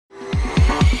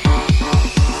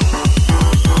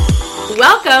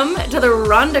Welcome to the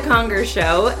Rhonda Conger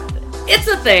Show. It's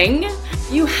a thing.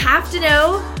 You have to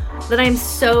know that I'm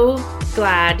so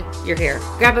glad you're here.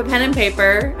 Grab a pen and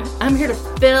paper. I'm here to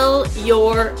fill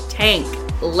your tank.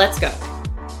 Let's go.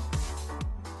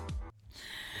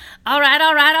 All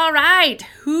right.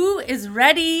 Who is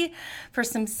ready for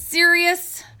some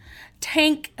serious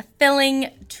tank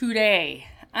filling today?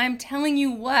 I'm telling you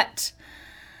what.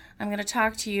 I'm going to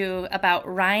talk to you about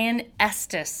Ryan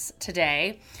Estis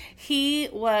today. He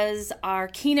was our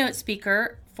keynote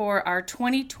speaker for our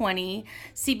 2020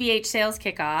 CBH sales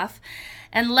kickoff.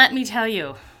 And let me tell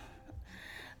you,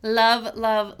 love.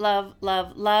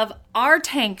 Our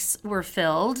tanks were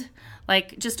filled,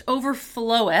 like just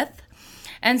overfloweth.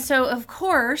 And so, of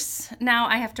course, now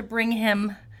I have to bring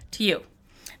him to you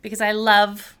because I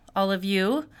love all of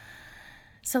you.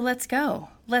 So let's go.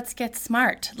 Let's get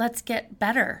smart. Let's get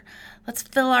better. Let's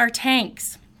fill our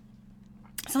tanks.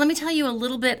 So let me tell you a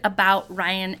little bit about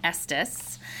Ryan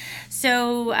Estis.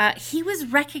 So he was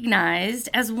recognized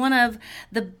as one of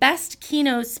the best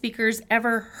keynote speakers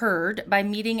ever heard by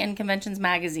Meeting and Conventions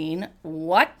magazine.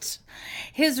 What?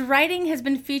 His writing has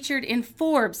been featured in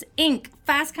Forbes, Inc.,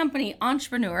 Fast Company,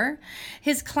 Entrepreneur.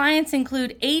 His clients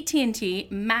include AT&T,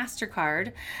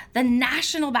 MasterCard, the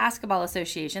National Basketball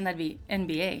Association, that'd be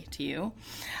NBA to you,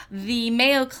 the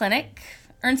Mayo Clinic,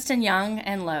 Ernst & Young,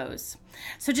 and Lowe's.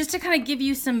 So just to kind of give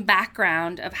you some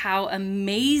background of how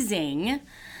amazing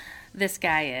this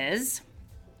guy is.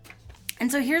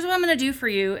 And so here's what I'm going to do for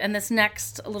you in this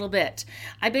next little bit.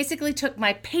 I basically took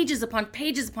my pages upon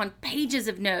pages upon pages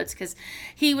of notes because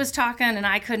he was talking and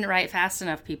I couldn't write fast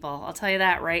enough, people. I'll tell you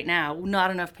that right now.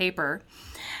 Not enough paper.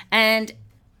 And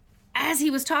as he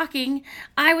was talking,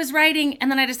 I was writing,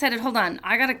 and then I decided, hold on,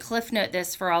 I got to cliff note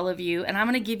this for all of you, and I'm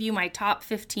going to give you my top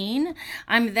 15.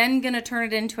 I'm then going to turn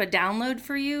it into a download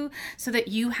for you so that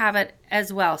you have it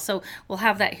as well. So we'll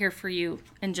have that here for you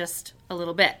in just a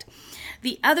little bit.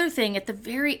 The other thing at the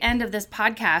very end of this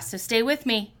podcast, so stay with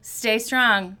me, stay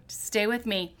strong, stay with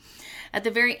me. At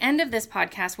the very end of this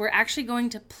podcast, we're actually going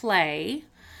to play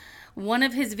one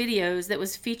of his videos that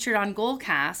was featured on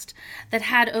Goalcast that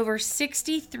had over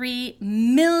 63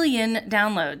 million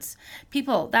downloads.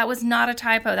 People, that was not a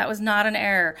typo. That was not an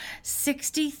error.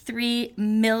 63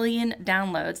 million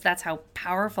downloads. That's how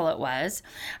powerful it was.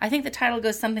 I think the title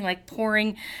goes something like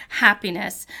Pouring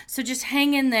Happiness. So just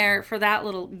hang in there for that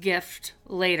little gift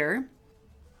later.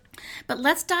 But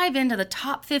let's dive into the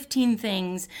top 15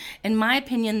 things, in my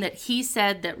opinion, that he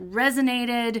said that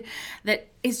resonated, that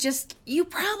is just, you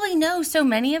probably know so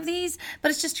many of these,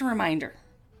 but it's just a reminder,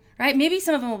 right? Maybe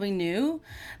some of them will be new,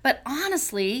 but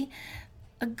honestly,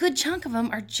 a good chunk of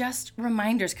them are just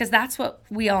reminders because that's what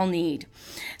we all need.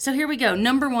 So here we go.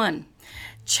 Number 1,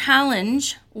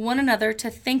 challenge one another to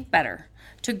think better,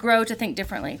 to grow, to think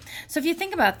differently. So if you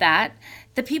think about that,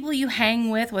 the people you hang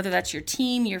with, whether that's your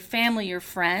team, your family, your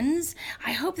friends,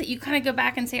 I hope that you kind of go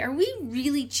back and say, are we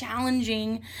really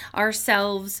challenging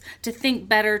ourselves to think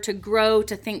better, to grow,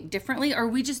 to think differently? Or are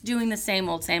we just doing the same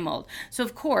old, same old? So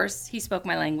of course, he spoke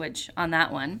my language on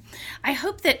that one. I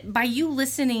hope that by you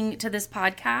listening to this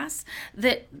podcast,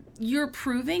 that you're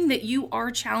proving that you are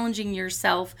challenging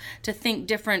yourself to think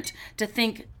different, to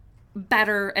think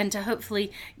better, and to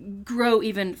hopefully grow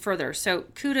even further. So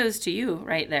kudos to you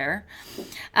right there.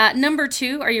 Number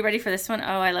 2, are you ready for this one?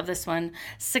 Oh, I love this one.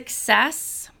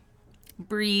 Success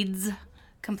breeds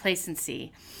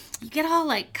complacency. You get all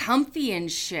like comfy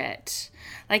and shit.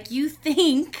 Like you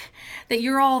think that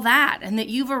you're all that and that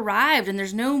you've arrived and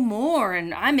there's no more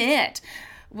and I'm it.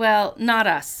 Well, not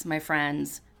us, my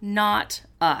friends. Not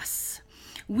us.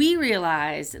 We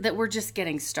realize that we're just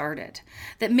getting started,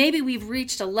 that maybe we've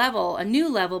reached a new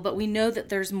level, but we know that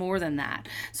there's more than that.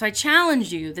 So I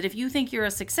challenge you that if you think you're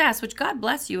a success, which God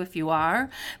bless you if you are,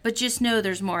 but just know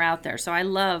there's more out there. So I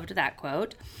loved that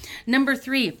quote. Number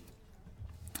 3,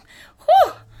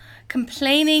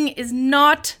 complaining is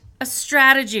not a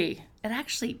strategy. It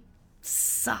actually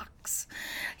sucks.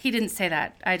 He didn't say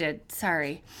that. I did.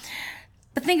 Sorry.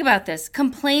 But think about this.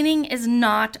 Complaining is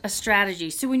not a strategy.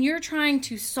 So when you're trying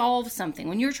to solve something,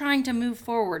 when you're trying to move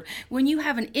forward, when you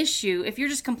have an issue, if you're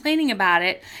just complaining about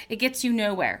it, it gets you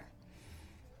nowhere.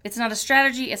 It's not a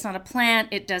strategy. It's not a plan.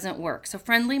 It doesn't work. So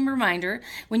friendly reminder,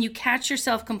 when you catch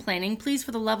yourself complaining, please,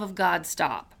 for the love of God,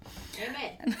 stop.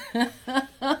 Amen.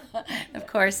 Of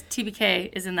course, TBK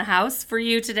is in the house for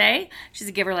you today. She's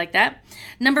a giver like that.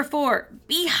 Number 4,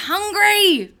 be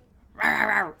hungry.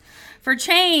 For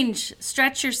change,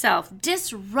 stretch yourself,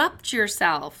 disrupt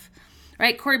yourself,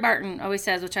 right? Corey Barton always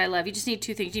says, which I love, you just need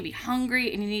 2 things. You need to be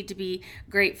hungry and you need to be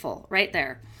grateful, right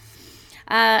there.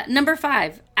 Number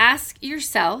 5, ask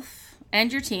yourself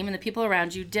and your team and the people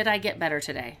around you, did I get better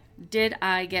today? Did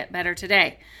I get better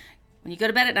today? When you go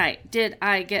to bed at night, did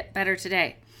I get better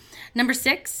today? Number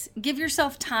 6, give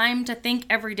yourself time to think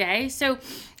every day. So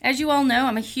as you all know,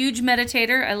 I'm a huge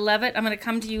meditator. I love it. I'm going to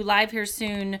come to you live here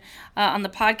soon on the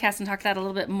podcast and talk about that a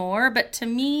little bit more. But to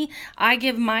me, I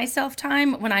give myself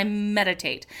time when I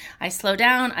meditate. I slow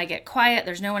down. I get quiet.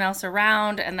 There's no one else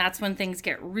around. And that's when things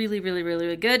get really, really, really,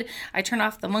 really good. I turn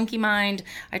off the monkey mind.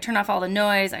 I turn off all the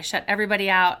noise. I shut everybody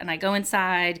out and I go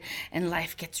inside and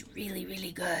life gets really,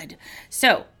 really good.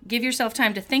 So give yourself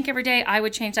time to think every day. I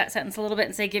would change that sentence a little bit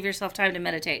and say give yourself time to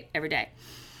meditate every day.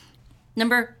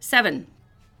 Number 7,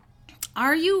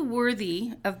 are you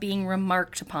worthy of being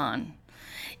remarked upon?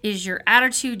 Is your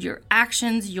attitude, your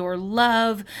actions, your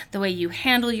love, the way you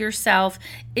handle yourself,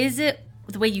 is it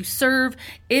the way you serve,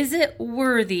 is it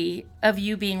worthy of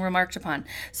you being remarked upon?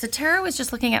 So Tara was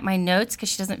just looking at my notes because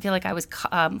she doesn't feel like I was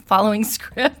following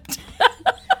script.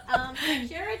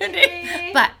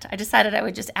 But I decided I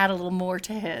would just add a little more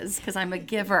to his because I'm a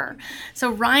giver.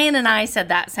 So Ryan and I said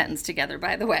that sentence together,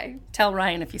 by the way. Tell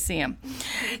Ryan if you see him.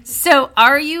 So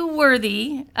are you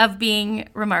worthy of being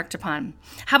remarked upon?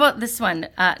 How about this one?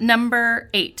 Number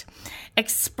 8,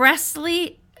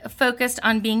 expressly focused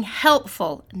on being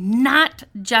helpful, not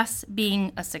just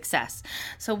being a success.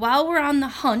 So while we're on the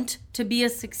hunt to be a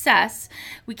success,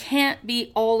 we can't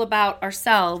be all about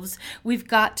ourselves. We've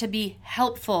got to be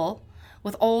helpful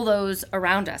with all those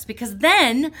around us, because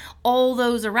then all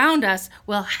those around us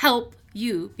will help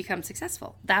you become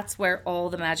successful. That's where all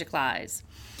the magic lies.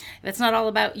 If it's not all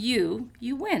about you,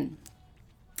 you win.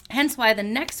 Hence why the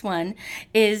next one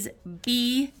is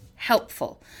be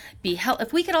helpful.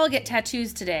 If we could all get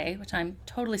tattoos today, which I'm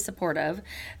totally supportive,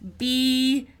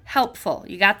 be helpful.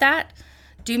 You got that?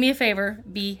 Do me a favor,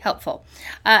 be helpful.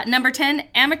 Number 10,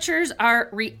 amateurs are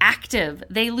reactive.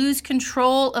 They lose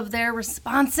control of their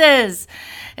responses.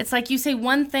 It's like you say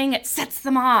one thing, it sets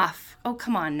them off. Oh,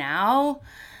 come on now.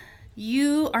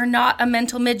 You are not a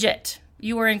mental midget.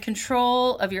 You are in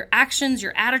control of your actions,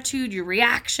 your attitude, your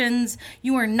reactions.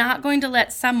 You are not going to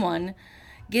let someone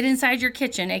get inside your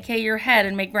kitchen, aka your head,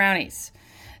 and make brownies.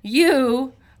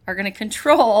 You are going to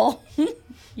control,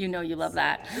 you know you love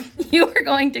that. You are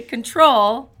going to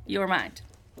control your mind,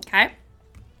 okay?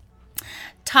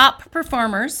 Top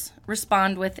performers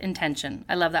respond with intention.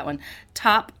 I love that one.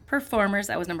 Top performers,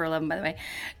 that was number 11, by the way,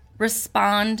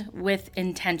 respond with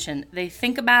intention. They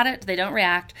think about it, they don't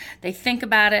react. They think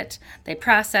about it, they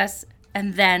process,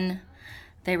 and then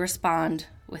they respond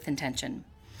with intention.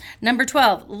 Number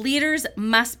 12, leaders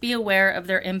must be aware of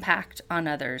their impact on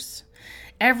others.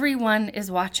 Everyone is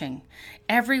watching.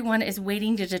 Everyone is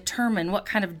waiting to determine what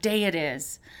kind of day it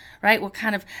is, right?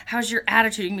 How's your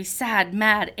attitude? You can be sad,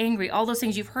 mad, angry, all those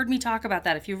things. You've heard me talk about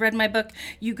that. If you've read my book,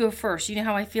 you go first. You know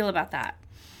how I feel about that.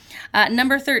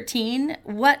 Number 13,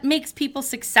 what makes people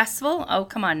successful? Oh,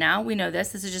 come on now. We know this.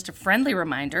 This is just a friendly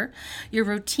reminder. Your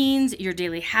routines, your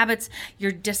daily habits,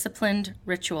 your disciplined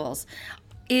rituals.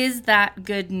 Is that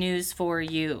good news for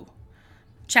you?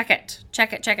 Check it.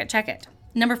 Check it, check it, check it.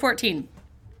 Number 14.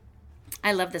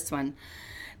 I love this one.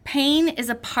 Pain is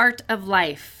a part of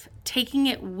life. Taking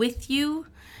it with you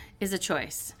is a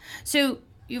choice. So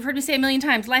you've heard me say a million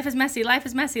times, life is messy, life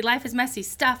is messy, life is messy.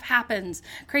 Stuff happens.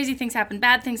 Crazy things happen,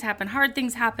 bad things happen, hard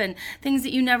things happen, things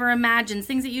that you never imagined,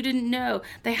 things that you didn't know.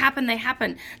 They happen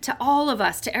to all of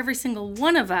us, to every single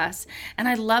one of us. And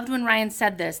I loved when Ryan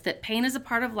said this, that pain is a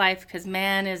part of life because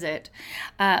man is it.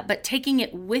 But taking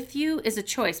it with you is a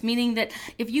choice, meaning that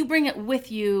if you bring it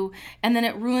with you and then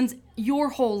it ruins your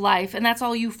whole life and that's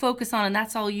all you focus on and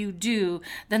that's all you do,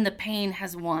 then the pain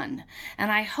has won.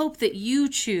 And I hope that you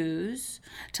choose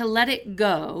to let it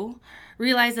go,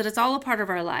 realize that it's all a part of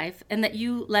our life, and that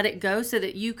you let it go so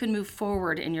that you can move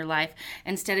forward in your life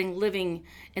instead of living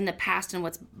in the past and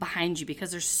what's behind you,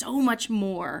 because there's so much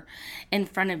more in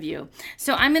front of you.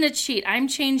 So I'm going to cheat. I'm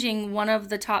changing one of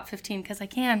the top 15 because I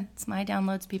can. It's my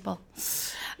downloads, people.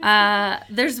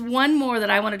 There's one more that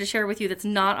I wanted to share with you that's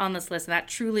not on this list, and that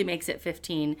truly makes it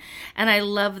 15. And I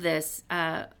love this.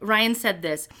 Ryan said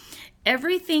this,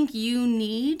 everything you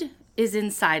need is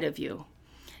inside of you.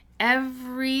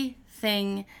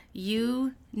 Everything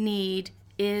you need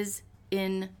is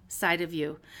inside of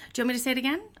you. Do you want me to say it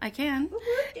again? I can. Do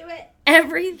it.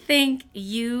 Everything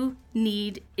you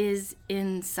need is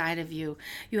inside of you.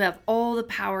 You have all the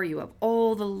power. You have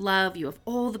all the love. You have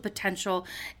all the potential.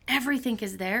 Everything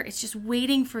is there. It's just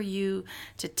waiting for you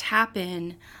to tap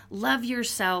in, love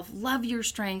yourself, love your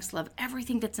strengths, love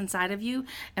everything that's inside of you,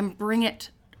 and bring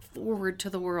it forward to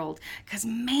the world, because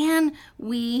man,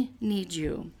 we need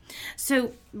you.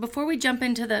 So before we jump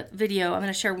into the video, I'm going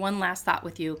to share one last thought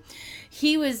with you.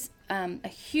 He was a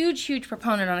huge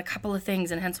proponent on a couple of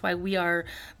things, and hence why we are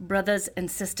brothers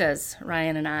and sisters,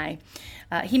 Ryan and I.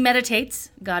 He meditates,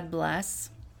 God bless,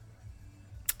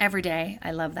 every day.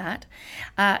 I love that.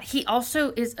 He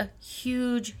also is a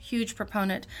huge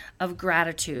proponent of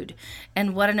gratitude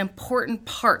and what an important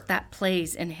part that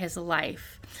plays in his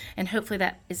life. And hopefully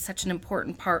that is such an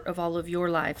important part of all of your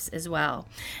lives as well.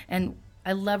 And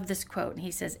I love this quote.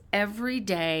 He says, every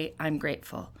day I'm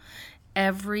grateful.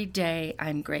 Every day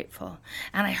I'm grateful.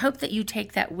 And I hope that you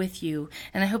take that with you.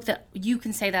 And I hope that you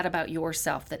can say that about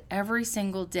yourself, that every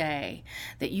single day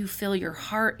that you fill your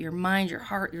heart, your mind, your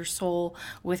heart, your soul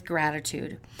with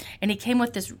gratitude. And he came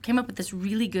up with this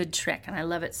really good trick, and I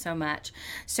love it so much.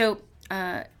 So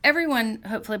everyone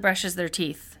hopefully brushes their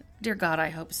teeth. Dear God,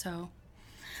 I hope so.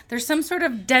 There's some sort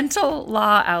of dental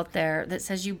law out there that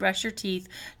says you brush your teeth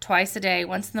twice a day,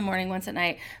 once in the morning, once at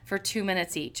night, for 2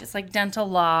 minutes each. It's like dental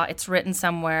law. It's written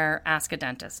somewhere. Ask a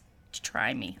dentist.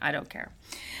 Try me. I don't care.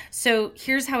 So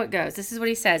here's how it goes. This is what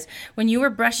he says. When you are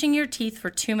brushing your teeth for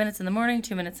 2 minutes in the morning,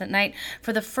 2 minutes at night,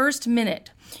 for the first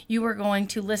minute, you are going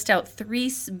to list out 3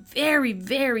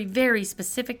 very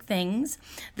specific things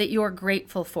that you are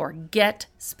grateful for. Get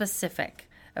specific.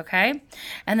 Okay?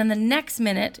 And then the next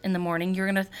minute in the morning,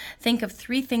 you're going to think of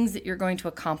 3 things that you're going to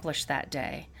accomplish that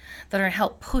day that are going to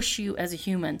help push you as a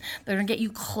human, that are going to get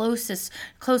you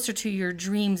closer to your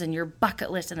dreams and your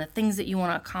bucket list and the things that you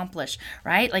want to accomplish,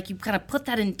 right? Like you kind of put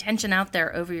that intention out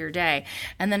there over your day.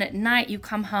 And then at night, you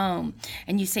come home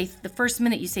and you say, the first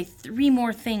minute, you say 3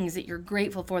 more things that you're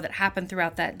grateful for that happened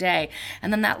throughout that day.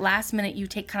 And then that last minute, you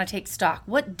kind of take stock.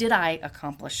 What did I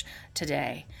accomplish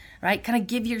today? Right? Kind of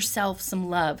give yourself some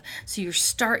love. So you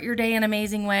start your day in an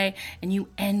amazing way and you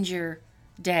end your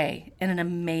day in an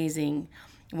amazing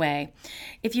way.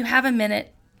 If you have a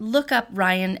minute, look up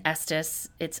Ryan Estis.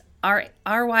 It's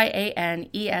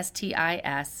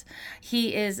Ryanestis.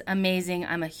 He is amazing.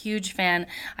 I'm a huge fan.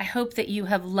 I hope that you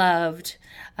have loved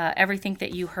everything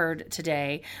that you heard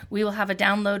today. We will have a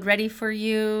download ready for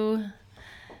you.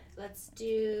 Let's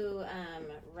do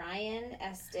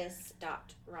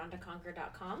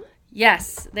ryanestis.rondaconquer.com.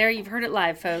 Yes, there, you've heard it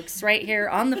live, folks, right here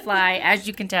on the fly. As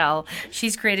you can tell,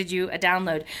 she's created you a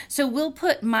download. So we'll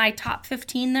put my top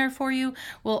 15 there for you.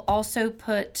 We'll also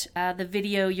put the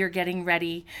video you're getting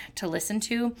ready to listen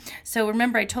to. So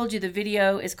remember, I told you the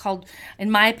video is called, in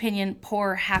my opinion,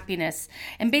 Pour Happiness,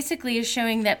 and basically is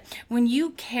showing that when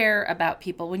you care about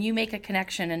people, when you make a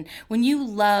connection, and when you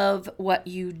love what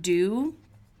you do,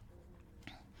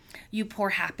 you pour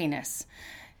happiness,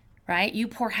 right? You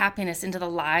pour happiness into the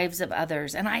lives of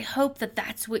others. And I hope that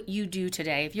that's what you do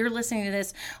today. If you're listening to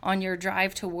this on your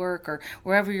drive to work or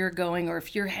wherever you're going, or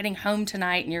if you're heading home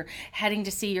tonight and you're heading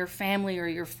to see your family or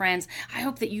your friends, I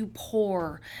hope that you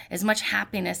pour as much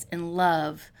happiness and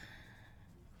love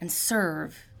and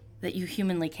serve that you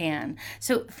humanly can.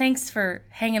 So thanks for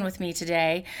hanging with me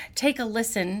today. Take a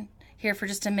listen here for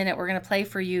just a minute. We're going to play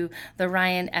for you the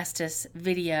Ryan Estis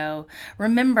video.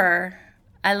 Remember,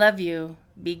 I love you.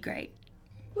 Be great.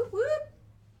 Whoop, whoop.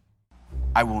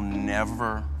 I will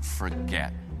never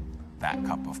forget that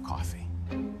cup of coffee.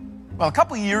 Well, a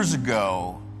couple years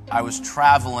ago, I was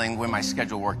traveling when my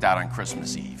schedule worked out on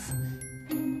Christmas Eve.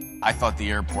 I thought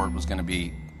the airport was going to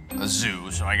be a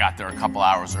zoo, so I got there a couple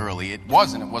hours early. It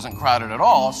wasn't crowded at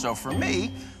all, so for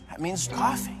me, that means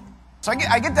coffee. So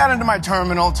I get down into my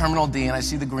Terminal D, and I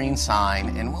see the green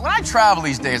sign. And when I travel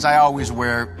these days, I always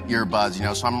wear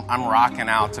earbuds, so I'm rocking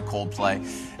out to Coldplay.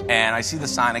 And I see the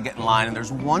sign, I get in line, and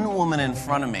there's one woman in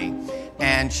front of me,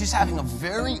 and she's having a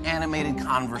very animated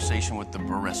conversation with the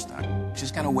barista.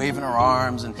 She's kind of waving her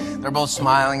arms, and they're both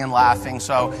smiling and laughing.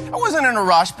 So I wasn't in a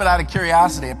rush, but out of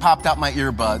curiosity, I popped out my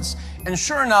earbuds. And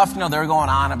sure enough, they're going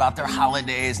on about their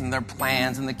holidays and their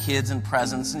plans and the kids and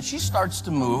presents, and she starts to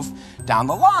move down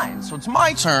the line. So it's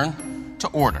my turn to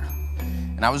order.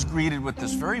 And I was greeted with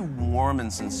this very warm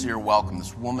and sincere welcome.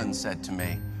 This woman said to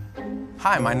me,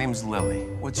 "Hi, my name's Lily.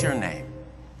 What's your name?"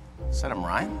 I said, "I'm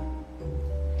Ryan."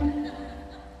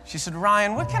 She said,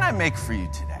 "Ryan, what can I make for you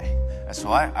today?" I said,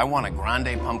 "Well, I want a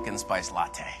grande pumpkin spice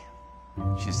latte."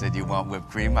 She said, "You want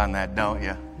whipped cream on that, don't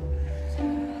you?"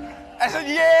 I said,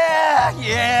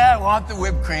 yeah, I want the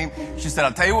whipped cream. She said,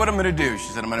 "I'll tell you what I'm going to do." She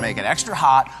said, "I'm going to make it extra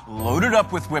hot, load it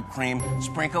up with whipped cream,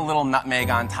 sprinkle a little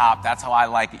nutmeg on top. That's how I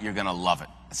like it. You're going to love it."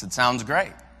 I said, "Sounds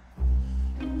great."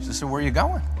 She said, "Where are you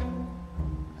going?"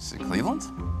 I said, "Cleveland."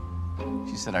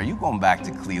 She said, "Are you going back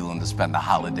to Cleveland to spend the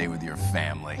holiday with your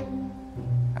family?"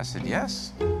 I said,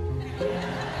 "Yes."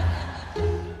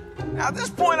 Now, at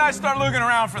this point, I start looking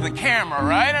around for the camera,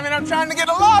 right? I mean, I'm trying to get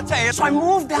a latte. So I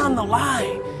move down the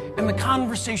line, and the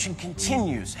conversation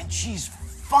continues, and she's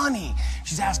funny.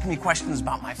 She's asking me questions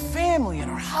about my family and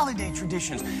our holiday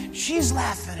traditions. She's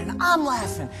laughing, and I'm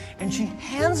laughing, and she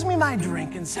hands me my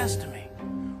drink and says to me,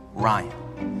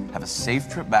 Ryan, have a safe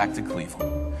trip back to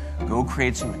Cleveland. Go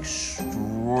create some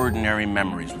extraordinary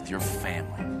memories with your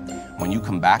family. When you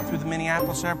come back through the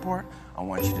Minneapolis airport, I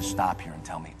want you to stop here and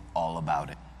tell me all about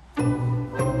it.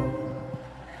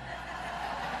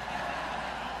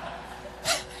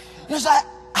 As I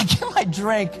get my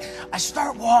drink, I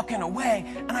start walking away,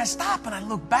 and I stop and I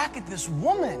look back at this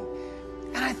woman,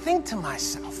 and I think to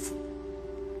myself,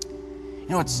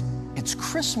 it's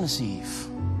Christmas Eve.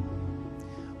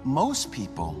 Most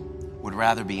people would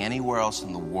rather be anywhere else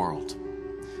in the world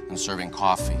than serving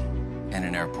coffee in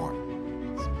an airport.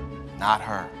 Not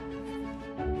her.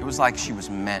 It was like she was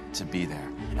meant to be there.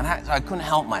 And I couldn't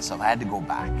help myself. I had to go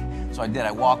back. So I did.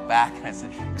 I walked back and I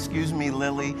said, excuse me,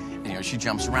 Lily. And she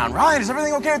jumps around. Ryan, is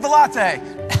everything okay with the latte?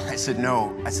 I said,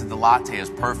 no. I said, the latte is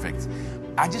perfect.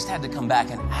 I just had to come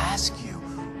back and ask you,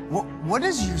 what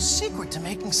is your secret to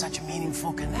making such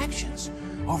meaningful connections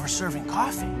over serving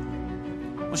coffee?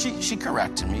 Well, she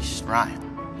corrected me. She said, Ryan,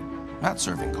 I'm not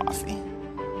serving coffee.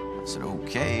 I said,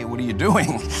 okay, what are you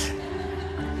doing?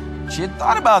 She had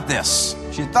thought about this.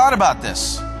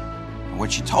 And what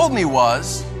she told me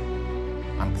was,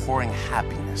 I'm pouring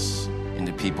happiness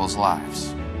into people's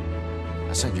lives.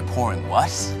 I said, you're pouring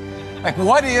what? Like,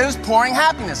 what is pouring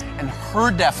happiness? And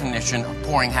her definition of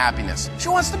pouring happiness. She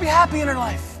wants to be happy in her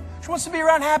life. She wants to be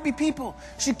around happy people.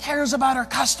 She cares about her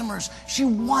customers. She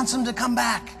wants them to come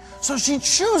back. So she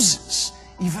chooses,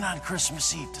 even on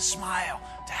Christmas Eve, to smile,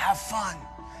 to have fun,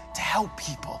 to help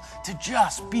people, to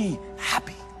just be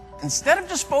happy. Instead of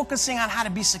just focusing on how to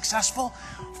be successful,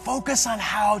 focus on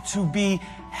how to be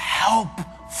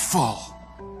helpful.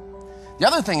 The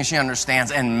other thing she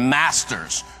understands and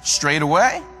masters straight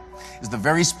away is the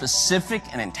very specific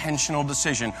and intentional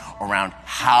decision around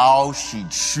how she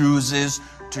chooses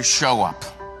to show up,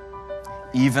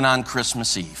 even on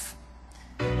Christmas Eve.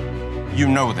 You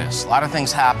know this. A lot of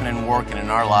things happen in work and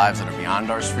in our lives that are beyond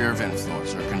our sphere of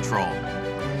influence or control.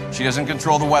 She doesn't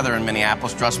control the weather in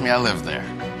Minneapolis. Trust me, I live there.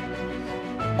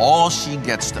 All she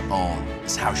gets to own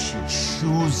is how she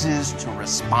chooses to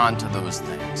respond to those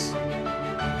things.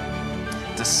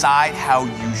 Decide how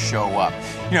you show up.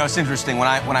 It's interesting, when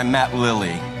I met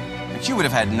Lily, and she would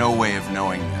have had no way of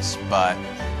knowing this, but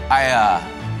I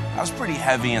was pretty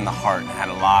heavy in the heart and had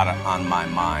a lot on my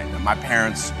mind. My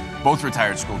parents, both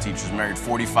retired school teachers, married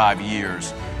 45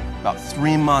 years. About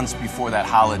 3 months before that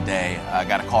holiday, I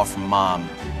got a call from Mom.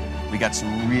 We got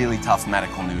some really tough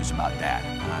medical news about Dad.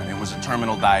 It was a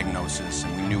terminal diagnosis,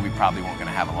 and we knew we probably weren't going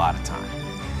to have a lot of time.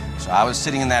 So I was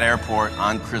sitting in that airport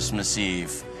on Christmas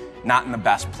Eve, not in the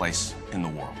best place in the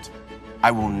world.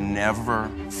 I will never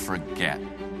forget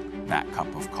that cup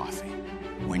of coffee.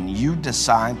 When you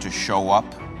decide to show up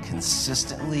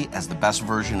consistently as the best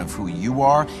version of who you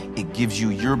are, it gives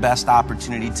you your best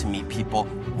opportunity to meet people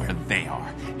where they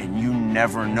are. And you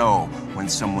never know when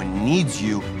someone needs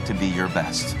you to be your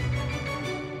best.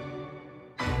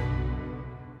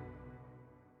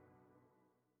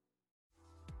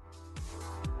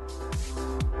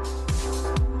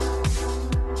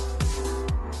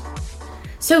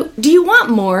 So, do you want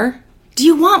more? Do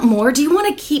you want more? Do you want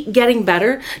to keep getting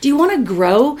better? Do you want to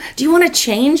grow? Do you want to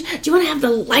change? Do you want to have the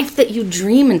life that you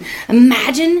dream and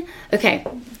imagine? Okay,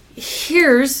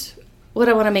 here's what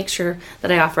I want to make sure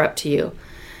that I offer up to you.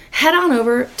 Head on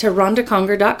over to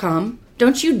rondaconger.com.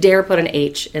 Don't you dare put an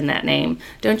H in that name.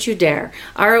 Don't you dare.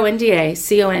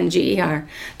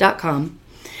 RONDACONGER.com.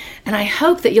 And I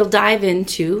hope that you'll dive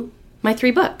into my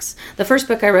 3 books. The first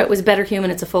book I wrote was Better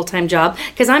Human, It's a Full-Time Job,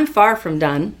 because I'm far from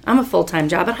done. I'm a full-time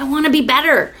job, and I want to be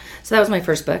better. So that was my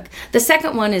first book. The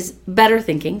second one is Better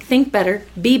Thinking, Think Better,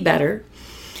 Be Better.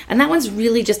 And that one's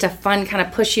really just a fun kind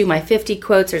of push you, my 50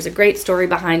 quotes. There's a great story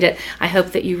behind it. I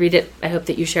hope that you read it. I hope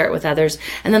that you share it with others.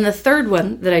 And then the third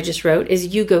one that I just wrote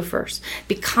is You Go First.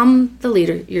 Become the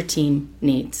leader your team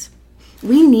needs.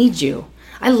 We need you.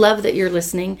 I love that you're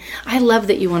listening. I love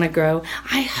that you want to grow.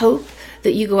 I hope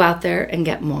that you go out there and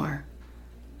get more.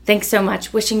 Thanks so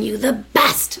much. Wishing you the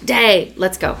best day.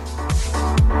 Let's go.